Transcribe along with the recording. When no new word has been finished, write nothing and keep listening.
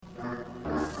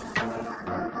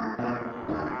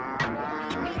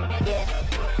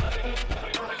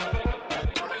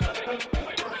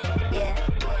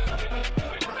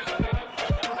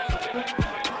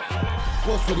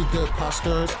pretty good,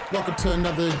 posters? Welcome to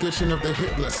another edition of the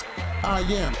Hit List. I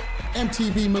am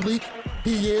MTV Malik.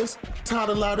 He is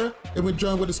Tyler Louder, and we're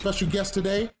joined with a special guest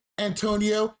today,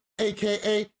 Antonio,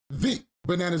 aka the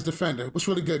Bananas Defender. What's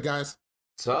really good, guys?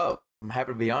 What's up? I'm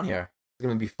happy to be on here. It's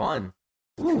gonna be fun.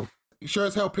 Woo. You sure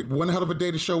as hell picked one hell of a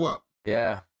day to show up.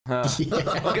 Yeah.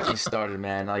 Don't get me started,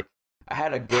 man. Like, I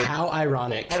had a good. How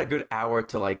ironic. I had a good hour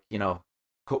to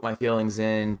coat my feelings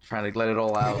in, trying to let it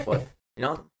all out. But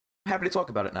I'm happy to talk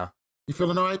about it now. You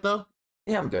feeling all right though?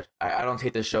 Yeah, I'm good. I don't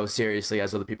take this show seriously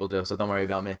as other people do, so don't worry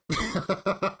about me.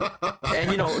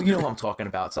 And you know who I'm talking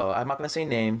about, so I'm not gonna say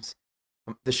names.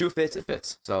 The shoe fits, it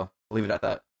fits. So I'll leave it at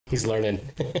that. He's learning.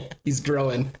 He's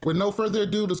growing. With no further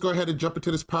ado, let's go ahead and jump into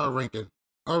this power ranking.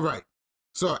 All right.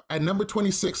 So at number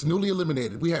 26, newly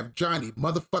eliminated, we have Johnny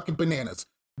motherfucking Bananas.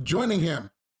 Joining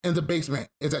him in the basement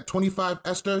is at 25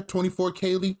 Esther, 24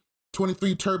 Kaylee,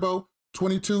 23 Turbo,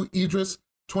 22 Idris,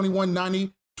 21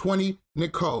 Nani, 20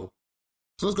 Nicole.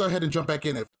 So let's go ahead and jump back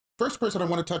in it. First person I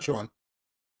want to touch on,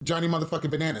 Johnny motherfucking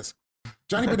Bananas.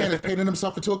 Johnny Bananas painted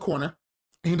himself into a corner,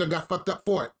 and he done got fucked up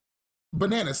for it.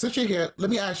 Bananas, since you're here, let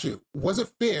me ask you, was it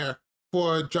fair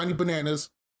for Johnny Bananas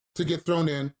to get thrown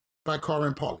in by Cara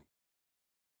and Paulie?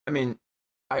 I mean,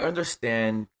 I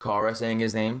understand Cara saying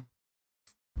his name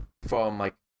from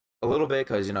a little bit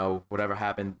because whatever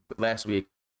happened last week,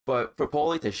 but for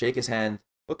Paulie to shake his hand,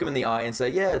 look him in the eye, and say,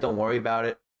 "Yeah, don't worry about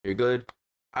it, you're good."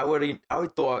 I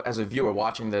would thought as a viewer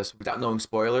watching this without knowing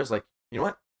spoilers, you know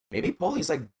what? Maybe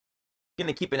Paulie's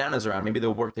gonna keep Bananas around. Maybe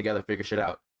they'll work together, figure shit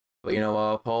out. But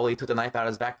Paulie took the knife out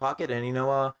of his back pocket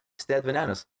and stabbed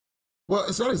Bananas. Well,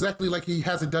 it's not exactly like he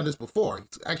hasn't done this before.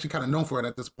 He's actually kind of known for it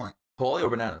at this point. Paulie or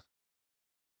Bananas?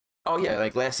 Oh yeah,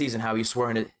 last season how he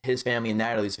swore in his family and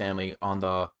Natalie's family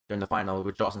during the final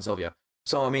with Joss and Sylvia.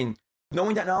 So I mean,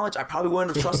 knowing that knowledge, I probably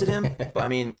wouldn't have trusted him. But I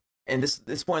mean, in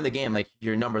this point in the game,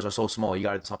 your numbers are so small, you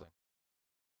got to do something.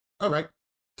 All right,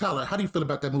 Tyler, how do you feel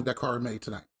about that move that Cara made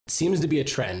tonight? Seems to be a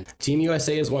trend. Team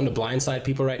USA is one to blindside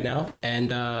people right now,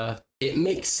 and it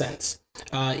makes sense.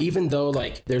 Even though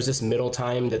there's this middle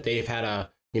time that they've had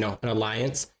an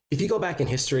alliance. If you go back in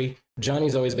history,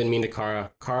 Johnny's always been mean to Cara.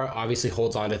 Cara obviously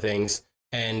holds on to things,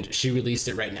 and she released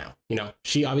it right now.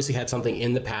 She obviously had something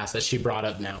in the past that she brought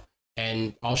up now,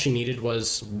 and all she needed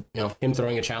was him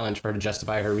throwing a challenge for her to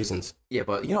justify her reasons. Yeah,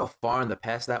 but you know how far in the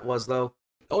past that was though.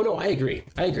 Oh, no, I agree.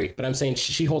 But I'm saying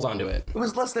she holds on to it. It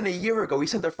was less than a year ago. We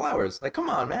sent her flowers. Come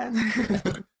on, man.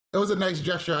 It was a nice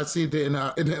gesture. I see it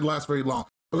didn't last very long.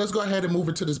 But let's go ahead and move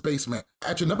into this basement.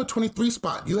 At your number 23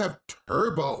 spot, you have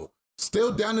Turbo.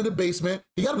 Still down in the basement.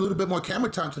 He got a little bit more camera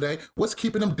time today. What's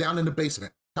keeping him down in the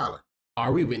basement? Tyler.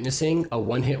 Are we witnessing a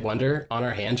one-hit wonder on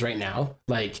our hands right now?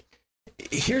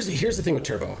 Here's the thing with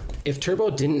Turbo. If Turbo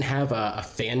didn't have a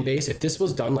fan base, if this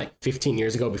was done 15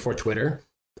 years ago before Twitter,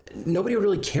 nobody would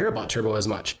really care about Turbo as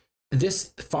much.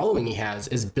 This following he has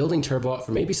is building Turbo up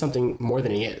for maybe something more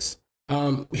than he is.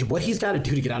 What he's got to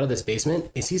do to get out of this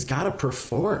basement is he's got to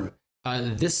perform.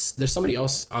 There's somebody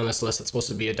else on this list that's supposed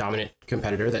to be a dominant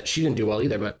competitor that she didn't do well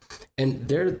either. And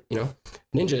they're,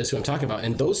 Ninja is who I'm talking about.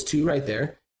 And those two right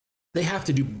there, they have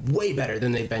to do way better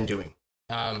than they've been doing.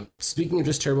 Speaking of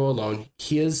just Turbo alone,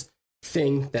 his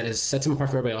thing that has sets him apart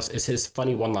from everybody else is his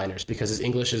funny one-liners because his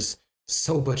English is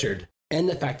so butchered. And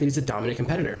the fact that he's a dominant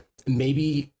competitor.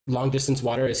 Maybe long distance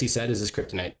water, as he said, is his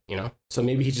kryptonite, So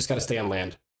maybe he's just got to stay on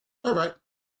land. All right.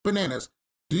 Bananas,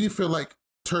 do you feel like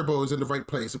Turbo is in the right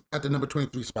place at the number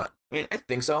 23 spot? I mean, I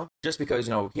think so. Just because,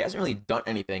 he hasn't really done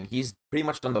anything. He's pretty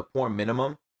much done the poor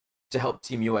minimum to help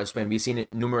Team US win. We've seen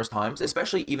it numerous times,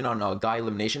 especially even on guy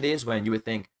elimination days when you would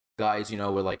think guys,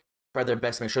 would try their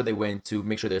best to make sure they win to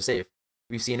make sure they're safe.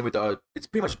 We've seen it with it's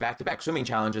pretty much back-to-back swimming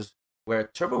challenges where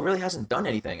Turbo really hasn't done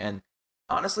anything. And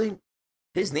honestly,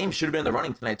 his name should have been in the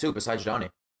running tonight too, besides Johnny.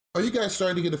 Are you guys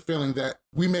starting to get a feeling that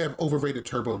we may have overrated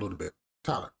Turbo a little bit?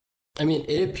 Tyler. I mean,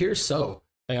 it appears so.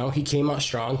 He came out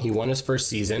strong. He won his first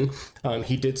season.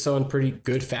 He did so in pretty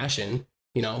good fashion,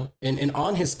 and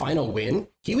on his final win,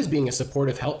 he was being a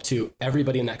supportive help to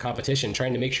everybody in that competition,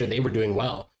 trying to make sure they were doing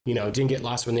well, didn't get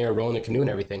lost when they were rowing the canoe and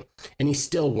everything. And he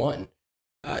still won.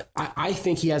 I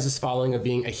think he has this following of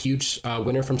being a huge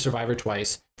winner from Survivor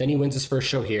twice. Then he wins his first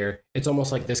show here. It's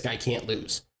almost like this guy can't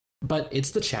lose. But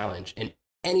it's the challenge, and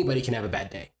anybody can have a bad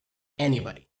day.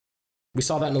 Anybody. We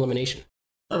saw that in elimination.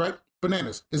 All right.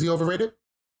 Bananas, is he overrated?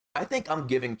 I think I'm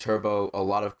giving Turbo a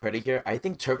lot of credit here. I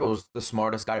think Turbo's the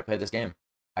smartest guy to play this game.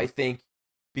 I think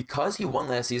because he won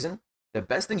last season, the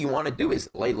best thing you want to do is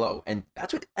lay low. And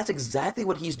that's exactly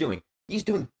what he's doing. He's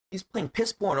playing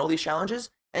piss poor in all these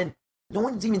challenges, and no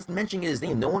one's even mentioning his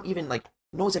name. No one even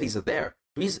knows that he's there.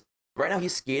 Right now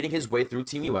he's skating his way through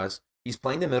Team US, He's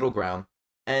playing the middle ground,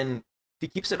 and if he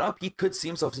keeps it up, he could see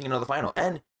himself seeing another final.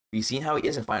 And we've seen how he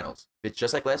is in finals. If it's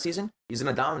just like last season, he's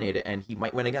going to dominate it, and he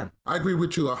might win again. I agree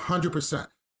with you 100%.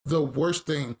 The worst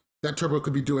thing that Turbo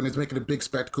could be doing is making a big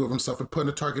spectacle of himself and putting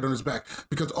a target on his back,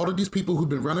 because all of these people who've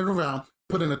been running around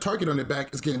putting a target on their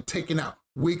back is getting taken out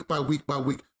week by week by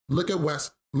week. Look at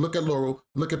Wes, look at Laurel,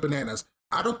 look at Bananas.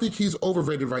 I don't think he's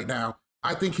overrated right now.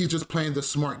 I think he's just playing the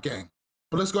smart game.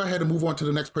 But let's go ahead and move on to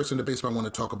the next person in the basement I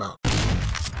want to talk about.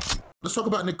 Let's talk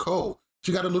about Nicole.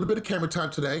 She got a little bit of camera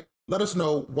time today. Let us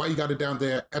know why you got it down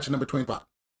there at your number 25.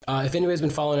 If anybody's been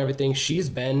following everything, she's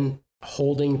been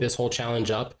holding this whole challenge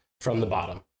up from the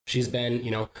bottom. She's been,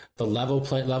 the level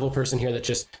person here that's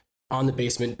just on the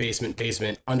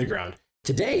basement, underground.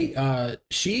 Today,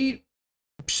 she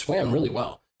swam really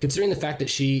well, considering the fact that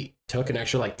she took an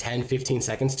extra 10, 15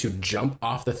 seconds to jump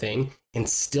off the thing and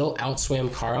still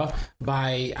outswam Cara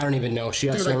by, I don't even know. She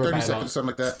outswam her by 30 seconds,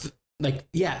 something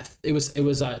like that. It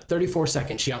was 34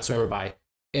 seconds she outswam her by.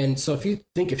 And so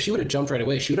if she would have jumped right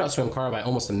away, she would outswam Cara by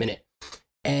almost a minute.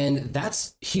 And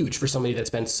that's huge for somebody that's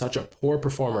been such a poor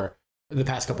performer the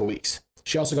past couple weeks.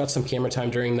 She also got some camera time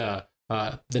during the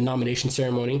nomination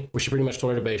ceremony, where she pretty much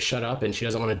told everybody to shut up and she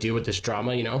doesn't want to deal with this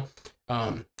drama,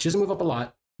 She doesn't move up a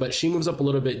lot, but she moves up a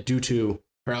little bit due to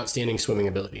her outstanding swimming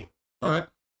ability. All right.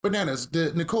 Bananas,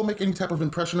 did Nicole make any type of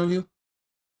impression on you?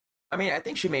 I mean, I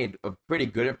think she made a pretty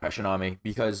good impression on me,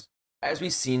 because as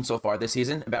we've seen so far this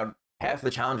season, about half of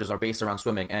the challenges are based around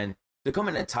swimming, and to come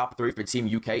in at top 3 for Team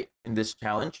UK in this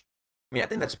challenge, I mean, I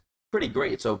think that's pretty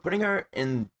great. So putting her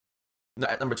in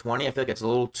at number 20, I feel like it's a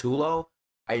little too low.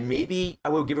 I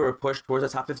would give her a push towards the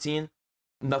top 15.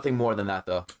 Nothing more than that,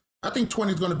 though. I think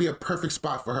 20 is going to be a perfect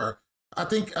spot for her. I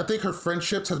think her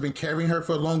friendships has been carrying her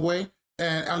for a long way,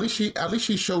 and at least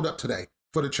she showed up today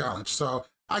for the challenge. So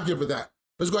I give her that.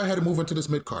 Let's go ahead and move into this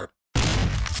mid card.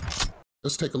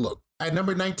 Let's take a look. At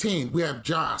number 19, we have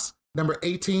Joss. Number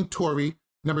 18, Tori.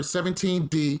 Number 17,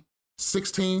 D.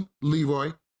 16,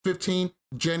 Leroy. 15,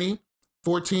 Jenny.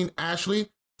 14, Ashley.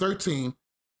 13,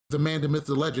 the man, the myth,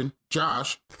 the legend,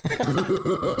 Josh. At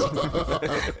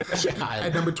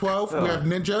number 12, we have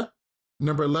Ninja.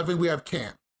 Number 11, we have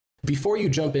Cam. Before you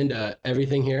jump into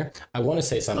everything here, I want to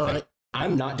say something. Right.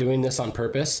 I'm not doing this on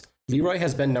purpose. Leroy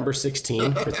has been number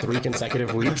 16 for 3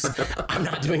 consecutive weeks. I'm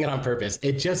not doing it on purpose.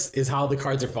 It just is how the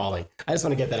cards are falling. I just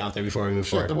want to get that out there before we move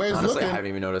forward. The way it's Honestly, looking, I haven't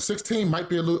even noticed. 16 might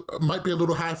be a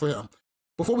little high for him.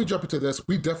 Before we jump into this,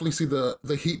 we definitely see the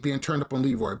heat being turned up on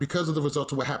Leroy because of the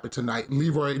results of what happened tonight.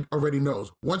 Leroy already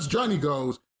knows. Once Johnny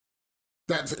goes,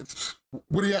 that's it.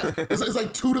 What do you have? It's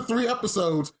like 2 to 3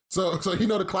 episodes, so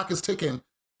the clock is ticking.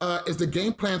 Is the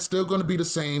game plan still going to be the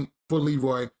same for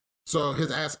Leroy? So his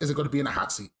ass isn't going to be in a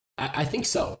hot seat? I think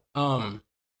so.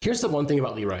 Here's the one thing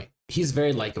about Leroy. He's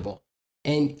very likable.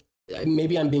 And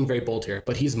maybe I'm being very bold here,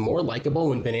 but he's more likable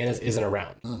when Bananas isn't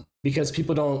around. Because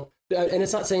people don't, and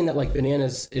it's not saying that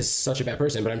Bananas is such a bad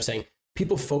person, but I'm saying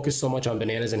people focus so much on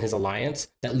Bananas and his alliance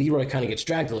that Leroy kind of gets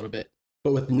dragged a little bit.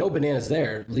 But with no Bananas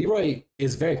there, Leroy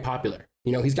is very popular.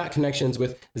 He's got connections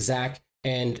with Zach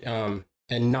and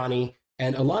Nani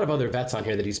and a lot of other vets on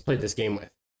here that he's played this game with.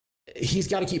 He's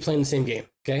got to keep playing the same game,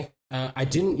 okay? I'm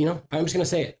just going to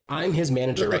say it. I'm his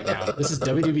manager right now. This is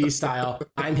WWE style.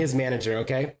 I'm his manager,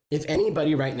 okay? If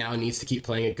anybody right now needs to keep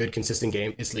playing a good, consistent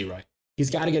game, it's Leroy. He's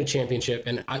got to get a championship,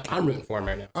 and I'm rooting for him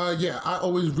right now. Yeah, I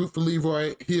always root for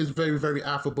Leroy. He is very, very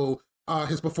affable.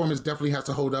 His performance definitely has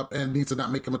to hold up and needs to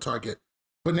not make him a target.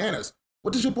 Bananas,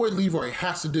 what does your boy Leroy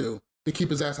has to do to keep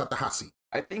his ass out the hot seat?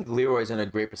 I think Leroy's in a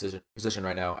great position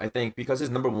right now. I think because his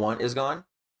number 1 is gone,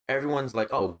 everyone's like,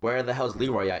 oh, where the hell is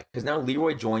Leroy at? Because now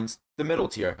Leroy joins the middle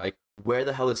tier. Like, where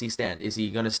the hell does he stand? Is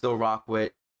he going to still rock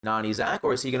with Nani Zach,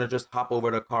 or is he going to just hop over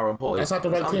to Cara and Paulie? That's not the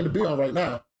right team to be on right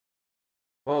now.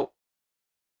 Well,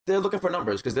 they're looking for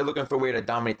numbers because they're looking for a way to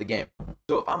dominate the game.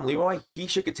 So if I'm Leroy, he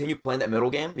should continue playing that middle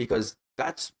game because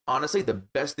that's honestly the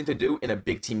best thing to do in a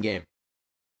big team game.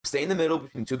 Stay in the middle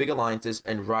between 2 big alliances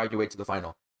and ride your way to the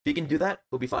final. If he can do that,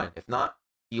 he'll be fine. If not,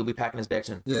 he'll be packing his bags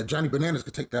soon. Yeah, Johnny Bananas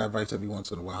could take that advice every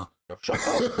once in a while. Shut up.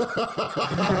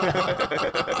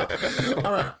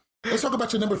 All right, let's talk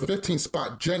about your number 15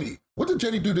 spot, Jenny. What did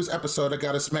Jenny do this episode that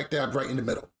got her smack dab right in the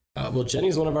middle? Well,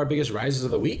 Jenny's one of our biggest rises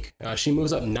of the week. She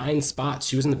moves up 9 spots.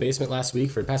 She was in the basement last week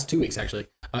for the past 2 weeks, actually.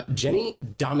 Jenny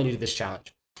dominated this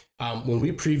challenge. When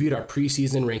we previewed our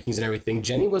preseason rankings and everything,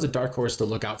 Jenny was a dark horse to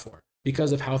look out for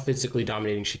because of how physically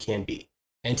dominating she can be.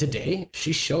 And today,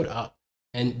 she showed up.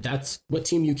 And that's what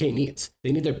Team UK needs.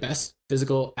 They need their best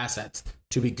physical assets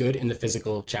to be good in the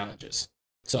physical challenges.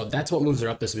 So that's what moves her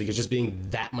up this week, is just being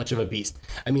that much of a beast.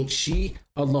 I mean, she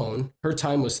alone, her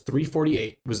time was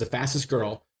 3:48, was the fastest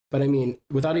girl But I mean,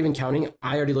 without even counting,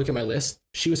 I already look at my list.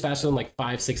 She was faster than like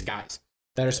 5-6 guys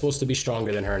that are supposed to be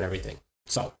stronger than her and everything.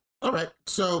 So. All right.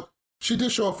 So she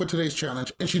did show up for today's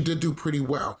challenge, and she did do pretty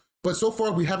well. But so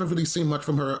far, we haven't really seen much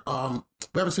from her.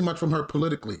 We haven't seen much from her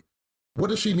politically. What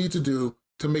does she need to do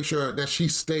to make sure that she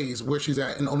stays where she's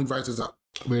at and only rises up?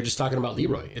 We were just talking about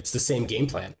Leroy. It's the same game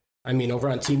plan. I mean, over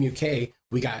on Team UK,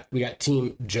 we got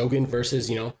Team Jogan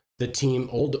versus, the team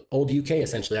old UK,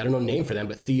 essentially. I don't know the name for them,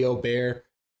 but Theo, Bear.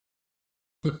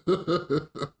 I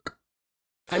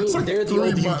mean, like they're the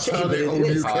old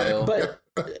UK, but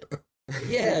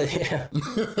yeah.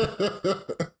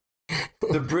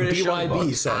 The British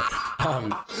BYB. So,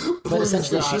 but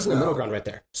essentially, she's in the middle ground right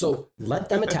there. So let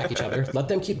them attack each other. Let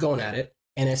them keep going at it.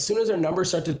 And as soon as their numbers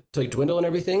start to like dwindle and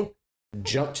everything,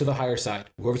 jump to the higher side.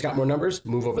 Whoever's got more numbers,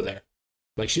 move over there.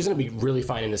 Like, she's going to be really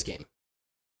fine in this game.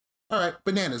 All right,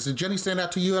 Bananas, did Jenny stand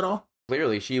out to you at all?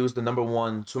 Clearly, she was the number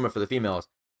one swimmer for the females.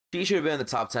 She should have been in the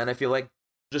top 10, I feel like,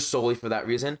 just solely for that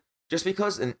reason. Just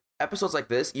because in episodes like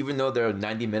this, even though they're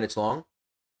 90 minutes long,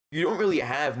 you don't really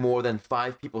have more than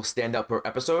 5 people stand out per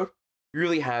episode. You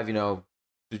really have,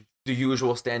 the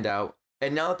usual stand out.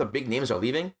 And now that the big names are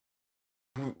leaving,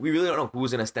 we really don't know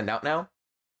who's going to stand out now.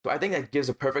 So I think that gives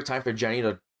a perfect time for Jenny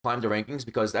to climb the rankings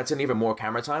because that's an even more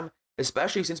camera time,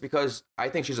 especially because I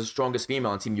think she's the strongest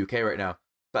female in Team UK right now.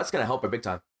 That's going to help her big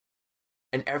time.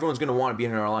 And everyone's going to want to be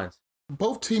in our lines.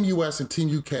 Both Team US and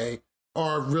Team UK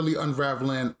are really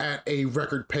unraveling at a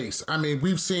record pace. I mean,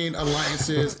 we've seen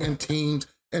alliances and teams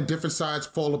and different sides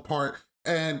fall apart.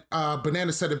 And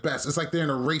Banana said it best. It's like they're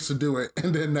in a race to do it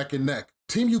and they're neck and neck.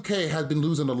 Team UK has been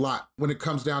losing a lot when it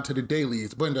comes down to the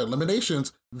dailies, but in the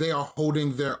eliminations, they are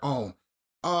holding their own.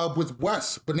 With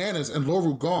Wes, Bananas, and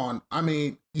Laurel gone, I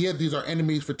mean, yeah, these are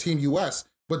enemies for Team US,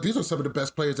 but these are some of the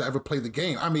best players that ever played the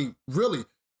game. I mean, really,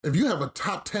 if you have a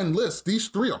top 10 list, these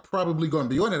 3 are probably going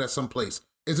to be on it at some place.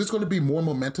 Is this going to be more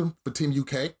momentum for Team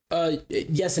UK?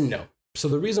 Yes and no. So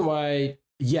the reason why,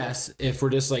 yes, if we're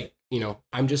just like,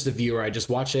 I'm just a viewer, I just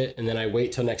watch it, and then I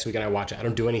wait till next week and I watch it. I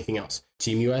don't do anything else.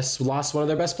 Team US lost one of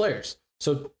their best players.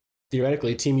 So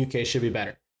theoretically, Team UK should be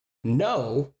better.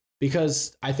 No,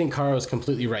 because I think Cara is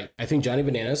completely right. I think Johnny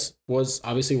Bananas was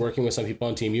obviously working with some people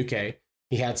on Team UK.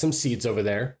 He had some seeds over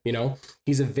there, He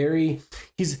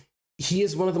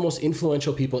is one of the most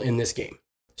influential people in this game.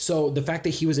 So the fact that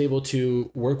he was able to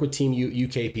work with Team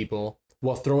UK people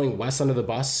while throwing Wes under the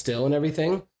bus still and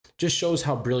everything just shows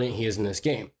how brilliant he is in this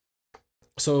game.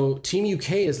 So Team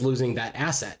UK is losing that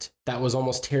asset that was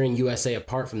almost tearing USA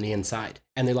apart from the inside,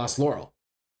 and they lost Laurel.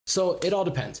 So it all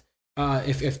depends.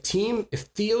 If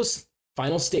Theo's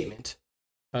final statement,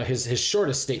 his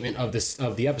shortest statement of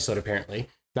the episode apparently,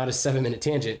 not a 7-minute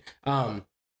tangent,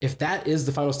 if that is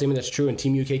the final statement that's true and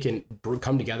Team UK can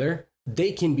come together,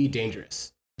 they can be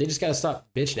dangerous. They just got to stop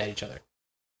bitching at each other.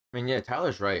 I mean, yeah,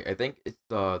 Tyler's right. I think it's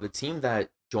the team that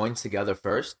joins together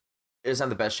first is have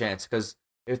the best chance because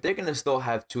if they're going to still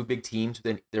have 2 big teams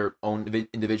within their own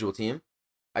individual team,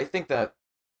 I think that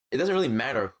it doesn't really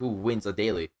matter who wins a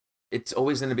daily. It's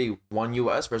always going to be one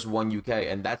US versus one UK,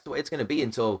 and that's the way it's going to be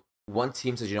until one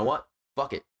team says, you know what?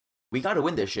 Fuck it. We got to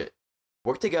win this shit.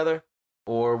 Work together,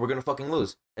 or we're going to fucking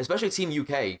lose. Especially Team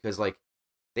UK, because,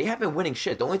 they have been winning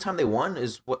shit. The only time they won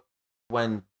is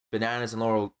when Bananas and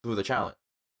Laurel threw the challenge.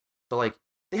 So,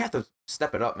 they have to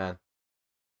step it up, man.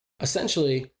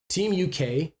 Essentially, Team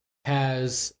UK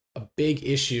has a big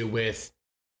issue with,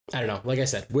 I don't know, like I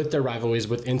said, with their rivalries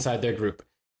with inside their group.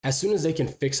 As soon as they can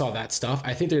fix all that stuff,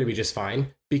 I think they're going to be just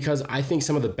fine because I think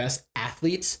some of the best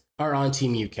athletes are on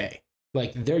Team UK.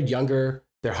 They're younger,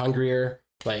 they're hungrier.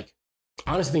 I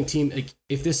honestly think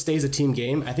if this stays a team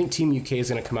game, I think Team UK is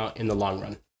going to come out in the long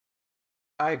run.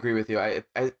 I agree with you. I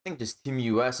think just Team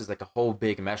US is a whole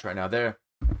big mess right now.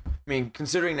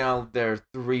 Considering now their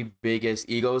 3 biggest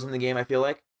egos in the game, I feel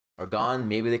like, are gone.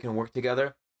 Maybe they can work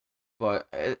together. But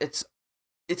it's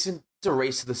a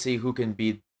race to see who can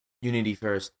be unity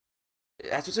first.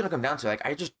 That's what's going to come down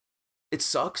to. It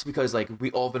sucks because, we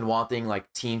all been wanting,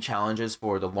 team challenges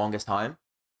for the longest time.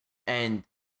 And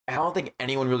I don't think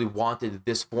anyone really wanted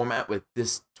this format with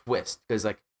this twist because,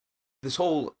 this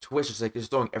whole twist is just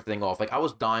throwing everything off. I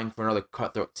was dying for another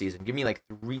cutthroat season. Give me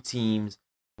 3 teams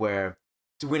where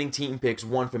it's winning team picks,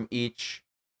 1 from each.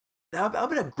 That would have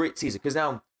been a great season because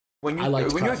now when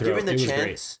you're given the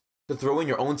chance to throw in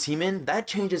your own team in, that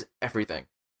changes everything.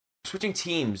 Switching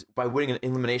teams by winning an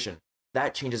elimination,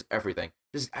 that changes everything.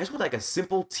 I just want a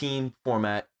simple team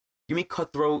format. Give me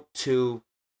cutthroat 2,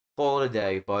 call it a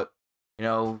day. But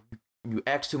you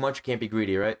ask too much, you can't be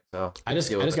greedy, right? So I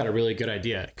just got a really good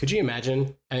idea. Could you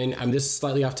imagine? I'm this is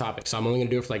slightly off topic, so I'm only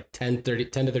gonna do it for 10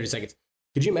 to 30 seconds.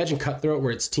 Could you imagine Cutthroat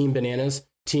where it's Team Bananas,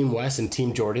 Team Wes, and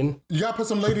Team Jordan? You gotta put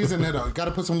some ladies in there, though. You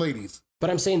gotta put some ladies. But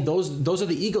I'm saying those are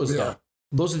the egos, though.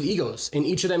 Those are the egos. And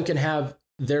each of them can have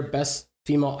their best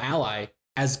female ally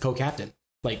as co-captain.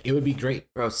 Like, it would be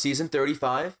great. Bro, season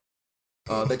 35,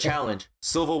 the challenge,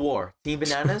 Civil War, Team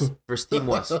Bananas versus Team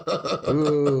West.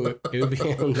 Ooh, it would be,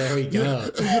 there we go.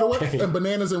 You know what? And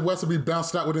Bananas and Wes will be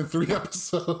bounced out within 3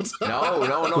 episodes.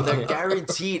 No. They're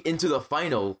guaranteed into the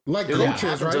final. Like They're the coaches,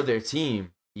 captains right? of their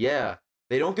team. Yeah.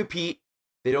 They don't compete.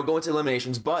 They don't go into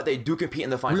eliminations, but they do compete in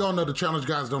the final. We all know the challenge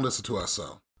guys don't listen to us,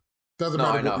 so doesn't No,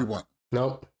 matter I what know. we want.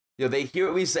 Nope. You know, they hear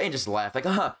what we say and just laugh. Like,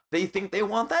 they think they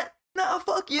want that? Nah,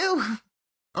 fuck you.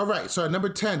 All right, so at number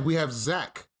 10, we have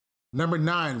Zach. Number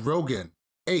 9, Rogan.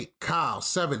 8, Kyle.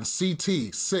 7,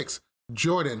 CT. 6,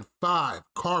 Jordan. 5,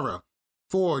 Cara.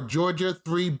 4, Georgia.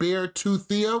 3, Bear. 2,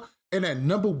 Theo. And at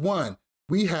number 1,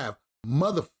 we have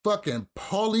motherfucking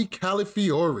Paulie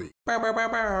Calafiore.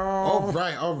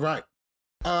 All right.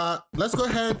 Let's go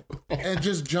ahead and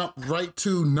just jump right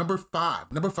to number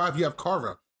 5. Number 5, you have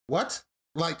Cara. What?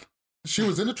 Like, she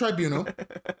was in the tribunal.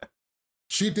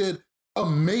 She did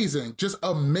amazing, just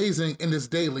amazing in this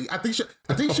daily. I think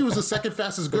she was the second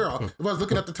fastest girl. If I was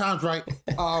looking at the times right,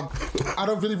 I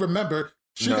don't really remember.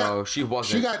 She wasn't.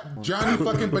 She got Johnny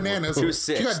fucking Bananas. She was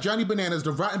sixth. She got Johnny Bananas,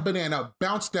 the rotten banana,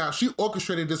 bounced out. She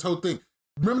orchestrated this whole thing.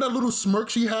 Remember that little smirk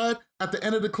she had at the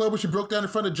end of the club when she broke down in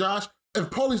front of Josh? If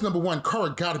Paulie's number 1, Cara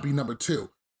gotta be number 2.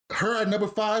 Her at number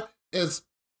 5 is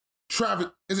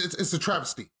it's a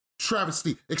travesty.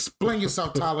 Travesty. Explain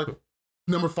yourself, Tyler.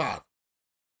 Number 5.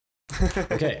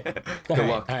 Okay. Good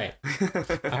luck. All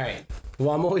right.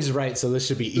 Well, I'm always right, so this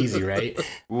should be easy, right?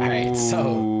 All right.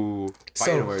 So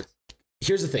fighting words.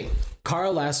 Here's the thing.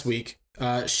 Cara last week,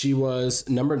 she was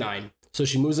number 9. So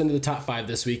she moves into the top 5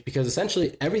 this week because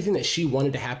essentially everything that she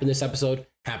wanted to happen this episode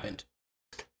happened.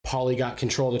 Paulie got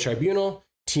control of the tribunal.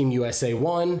 Team USA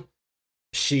won.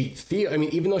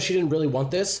 Even though she didn't really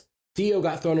want this, Theo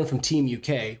got thrown in from Team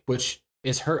UK, which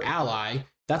is her ally.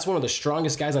 That's one of the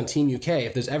strongest guys on Team UK.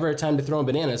 If there's ever a time to throw in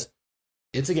bananas,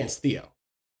 it's against Theo.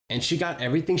 And she got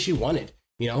everything she wanted.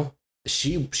 You know,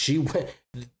 she went.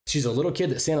 She's a little kid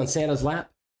that sat on Santa's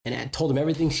lap and told him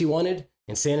everything she wanted,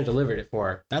 and Santa delivered it for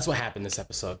her. That's what happened this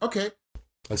episode. Okay.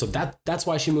 And so that's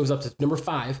why she moves up to number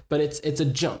 5. But it's a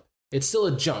jump. It's still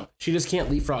a jump. She just can't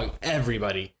leapfrog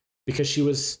everybody because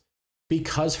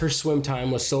her swim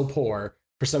time was so poor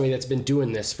for somebody that's been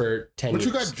doing this for 10 years. But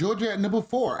you got Georgia at number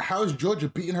 4. How is Georgia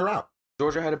beating her out?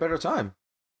 Georgia had a better time.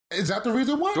 Is that the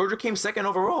reason why? Georgia came 2nd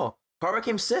overall. Cara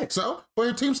came 6th. So? But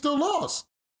your team still lost.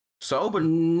 So, but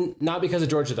not because of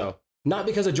Georgia, though. Not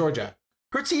because of Georgia.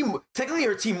 her team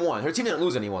won. Her team didn't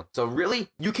lose anyone. So really,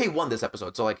 UK won this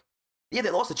episode. So like, yeah, they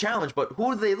lost the challenge, but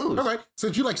who did they lose? All right.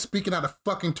 Since you like speaking out of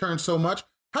fucking turn so much,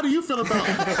 how do you feel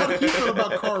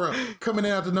about Cara coming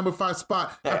in at the number 5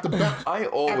 spot after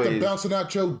bouncing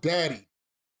out your daddy?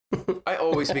 I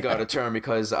always speak out of turn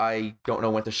because I don't know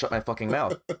when to shut my fucking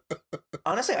mouth.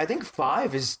 Honestly, I think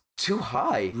 5 is too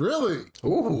high. Really?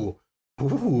 Ooh.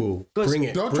 Bring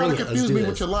it. Don't try to confuse me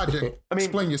with your logic. I mean,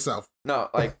 explain yourself. No,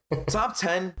 like top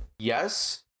 10,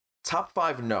 yes. Top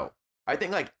 5, no. I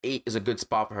think like 8 is a good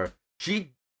spot for her.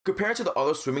 She, compared to the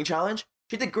other swimming challenge,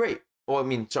 she did great.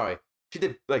 She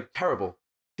did like terrible.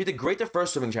 She did great the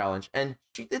first swimming challenge, and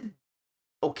she did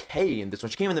okay in this one.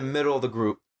 She came in the middle of the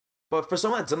group. But for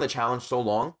someone that's done the challenge so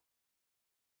long,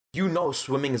 you know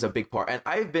swimming is a big part. And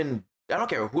I don't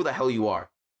care who the hell you are.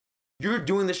 You're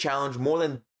doing this challenge more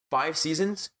than 5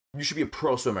 seasons, you should be a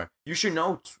pro swimmer. You should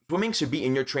know swimming should be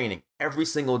in your training every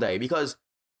single day because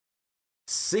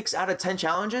 6 out of 10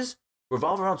 challenges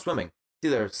revolve around swimming.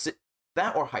 Either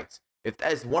that or heights. If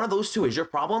that's one of those 2 is your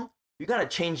problem, you gotta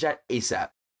change that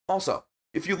ASAP. Also,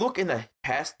 if you look in the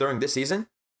past during this season,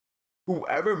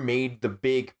 whoever made the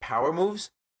big power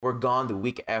moves were gone the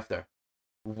week after.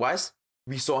 Wes,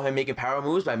 we saw him making power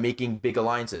moves by making big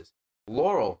alliances.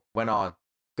 Laurel went on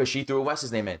because she threw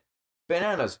Wes's name in.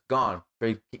 Bananas, gone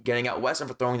for getting out Wes and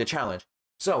for throwing the challenge.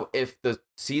 So if the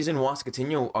season wants to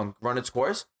continue on run its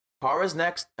course, Cara's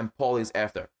next and Paulie's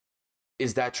after.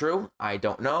 Is that true? I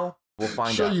don't know. We'll find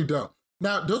out. Sure you don't.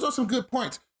 Now, those are some good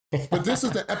points. But this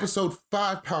is the episode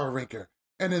 5 power ranker.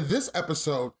 And in this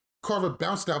episode, Cara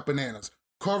bounced out Bananas.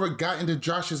 Cara got into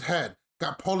Josh's head,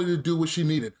 got Paulie to do what she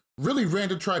needed, really ran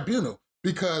the tribunal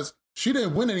because she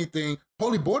didn't win anything.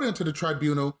 Paulie brought her into the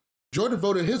tribunal. Jordan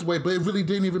voted his way, but it really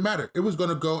didn't even matter. It was going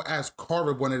to go as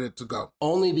Cara wanted it to go.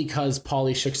 Only because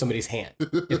Paulie shook somebody's hand.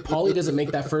 If Paulie doesn't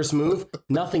make that first move,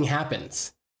 nothing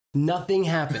happens. Nothing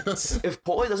happens. If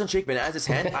Paulie doesn't shake Bananas'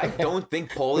 hand, I don't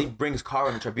think Paulie brings Cara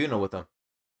in the tribunal with him.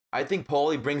 I think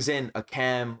Paulie brings in a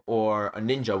Cam or a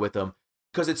Ninja with him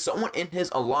because it's someone in his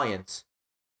alliance.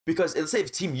 Because let's say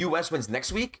if Team US wins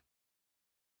next week,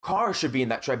 Kara should be in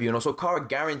that tribunal, so Kara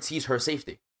guarantees her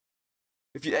safety.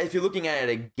 If you're looking at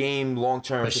it a game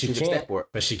long-term strategic standpoint.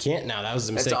 But she can't now. That was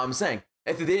a mistake. That's what I'm saying.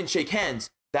 If they didn't shake hands,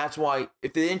 that's why.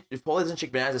 If Paulie doesn't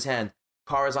shake Bananas' hand,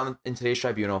 Kara's in today's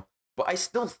tribunal. But I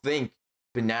still think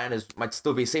Bananas might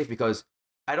still be safe because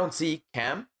I don't see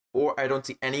Cam or I don't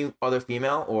see any other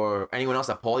female or anyone else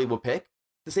that Paulie will pick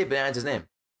to say Bananas' name.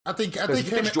 I think Cam and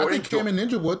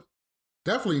Ninja would.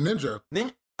 Definitely Ninja.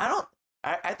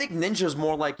 I think Ninja's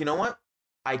more like, you know what?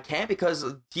 I can't because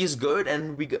he's good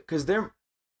and because they're,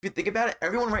 if you think about it,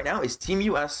 everyone right now is Team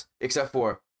US except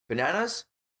for Bananas,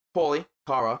 Paulie,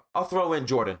 Kara. I'll throw in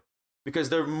Jordan because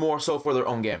they're more so for their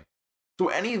own game.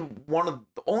 So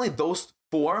only those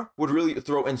 4 would really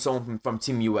throw in someone from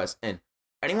Team US in.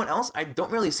 Anyone else, I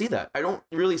don't really see that. I don't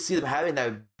really see them having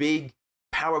that big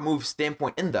power move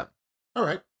standpoint in them. All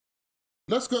right.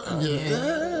 Let's go. I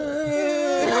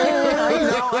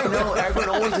know. Everyone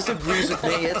always disagrees with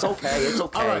me. It's okay.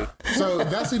 All right. So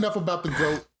that's enough about the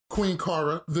GOAT, Queen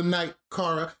Kara, the Knight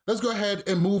Kara. Let's go ahead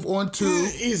and move on to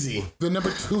the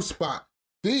number 2 spot.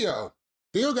 Theo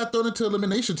got thrown into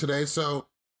elimination today, so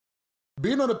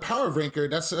being on the power ranker,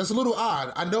 that's a little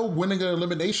odd. I know winning an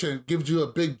elimination gives you a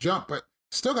big jump, but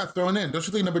still got thrown in. Don't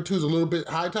you think number 2 is a little bit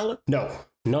high, Tyler? No,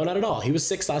 not at all. He was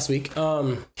 6th last week.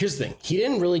 Here's the thing. He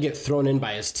didn't really get thrown in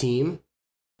by his team.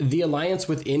 The alliance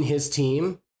within his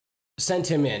team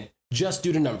sent him in just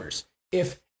due to numbers.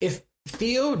 If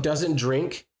Theo doesn't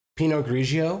drink Pinot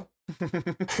Grigio,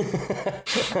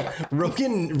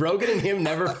 Rogan and him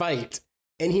never fight,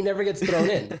 and he never gets thrown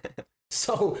in.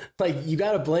 So, you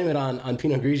got to blame it on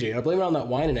Pinot Grigio. You got to blame it on that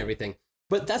wine and everything.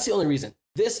 But that's the only reason.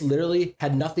 This literally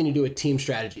had nothing to do with team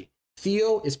strategy.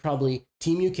 Theo is probably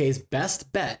Team UK's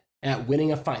best bet at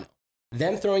winning a final.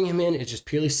 Them throwing him in is just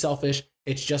purely selfish.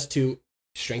 It's just to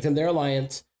strengthen their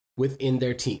alliance within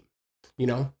their team,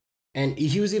 And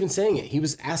he was even saying it. He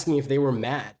was asking if they were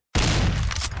mad.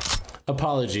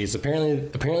 Apologies. Apparently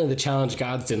the challenge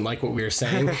gods didn't like what we were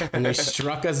saying, and they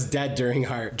struck us dead during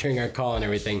our call and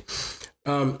everything.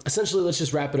 Essentially, let's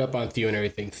just wrap it up on Theo and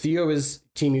everything. Theo is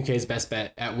Team UK's best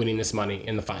bet at winning this money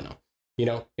in the final.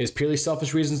 It's purely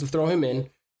selfish reasons to throw him in.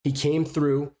 He came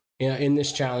through in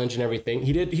this challenge and everything.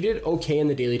 He did okay in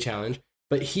the daily challenge.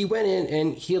 But he went in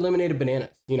and he eliminated Bananas,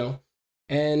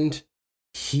 and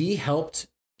he helped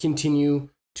continue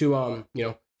to,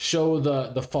 show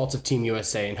the faults of Team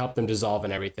USA and help them dissolve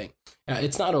and everything.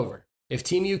 It's not over. If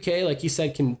Team UK, like you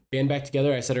said, can band back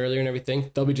together, I said earlier and everything,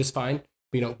 they'll be just fine.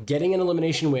 Getting an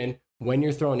elimination win when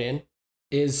you're thrown in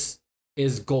is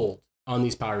gold on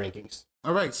these power rankings.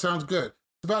 All right, sounds good.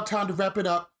 It's about time to wrap it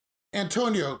up.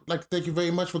 Antonio, I'd like to thank you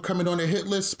very much for coming on the hit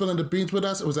list, spilling the beans with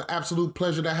us. It was an absolute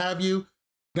pleasure to have you.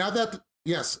 Now that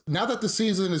the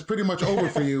season is pretty much over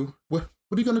for you, what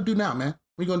are you gonna do now, man?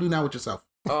 What are you gonna do now with yourself?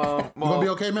 You gonna be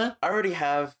okay, man? I already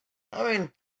have. I'll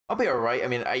be all right.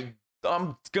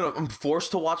 I'm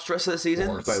forced to watch the rest of the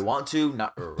season if I want to.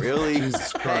 Not really.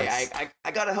 Jesus Christ. Hey,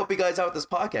 I gotta help you guys out with this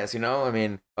podcast.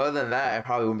 Other than that, I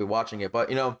probably wouldn't be watching it. But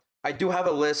I do have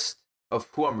a list of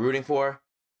who I'm rooting for.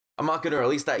 I'm not gonna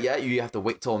release that yet. You have to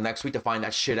wait till next week to find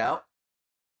that shit out.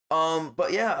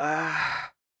 But yeah.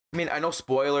 I know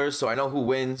spoilers, so I know who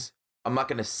wins. I'm not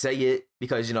gonna say it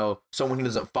because someone who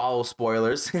doesn't follow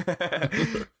spoilers.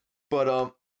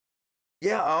 But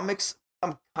yeah, I'm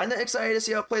kind of excited to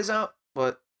see how it plays out.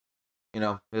 But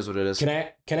it is what it is. Can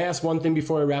I ask one thing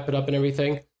before I wrap it up and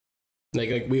everything?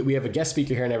 Like we have a guest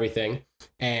speaker here and everything,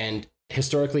 and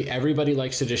historically everybody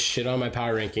likes to just shit on my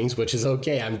power rankings, which is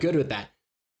okay. I'm good with that.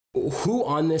 Who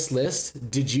on this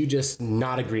list did you just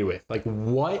not agree with?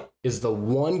 What is the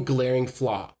one glaring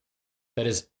flaw that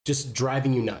is just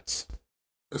driving you nuts?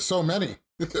 There's so many.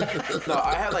 No,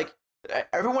 I have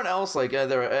everyone else.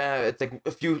 It's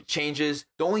a few changes.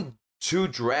 The only 2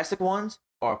 drastic ones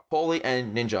are Paulie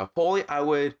and Ninja. Paulie, I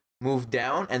would move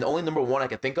down, and the only number 1 I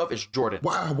can think of is Jordan.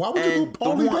 Why would you move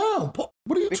Paulie down?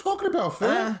 What are you talking about,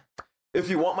 fam? If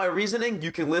you want my reasoning,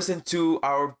 you can listen to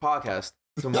our podcast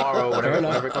tomorrow,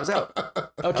 whenever it comes out.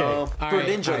 Okay. For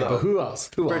Ninja, though. But who else?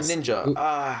 For Ninja,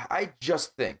 I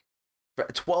just think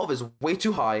 12 is way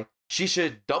too high. She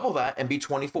should double that and be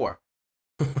 24.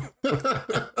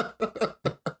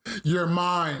 Your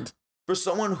mind. For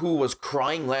someone who was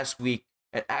crying last week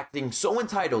and acting so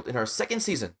entitled in her 2nd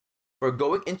season for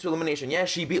going into elimination. Yeah,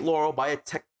 she beat Laurel by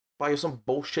some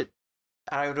bullshit.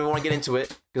 I don't want to get into it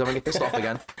because I'm going to get pissed off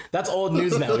again. That's old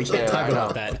news now. We can't talk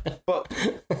about that. But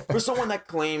for someone that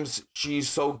claims she's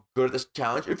so good at this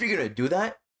challenge, if you're going to do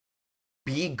that,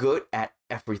 be good at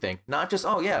everything. Not just,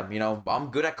 oh yeah, you know, I'm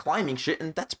good at climbing shit,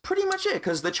 and that's pretty much it.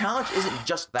 Because the challenge isn't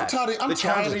just that. I'm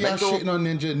tired of y'all shitting on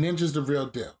Ninja. Ninja's the real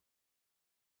deal.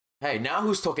 Hey, now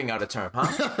who's talking out of term,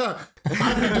 huh?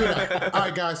 I can do that. All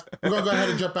right, guys, we're going to go ahead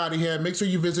and jump out of here. Make sure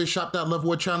you visit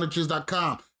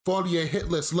shop.lovewarchallenges.com for all your hit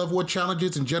list, Love War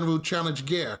challenges, and general challenge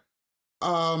gear.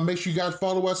 Make sure you guys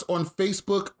follow us on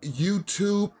Facebook,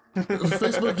 YouTube.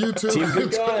 Team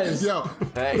Good Guys. Yo,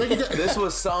 hey, this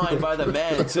was signed by the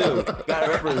man, too.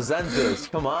 Gotta represent this.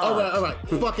 Come on. All right.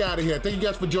 Fuck out of here. Thank you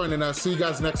guys for joining us. See you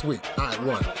guys next week. All right,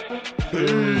 one.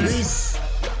 Peace.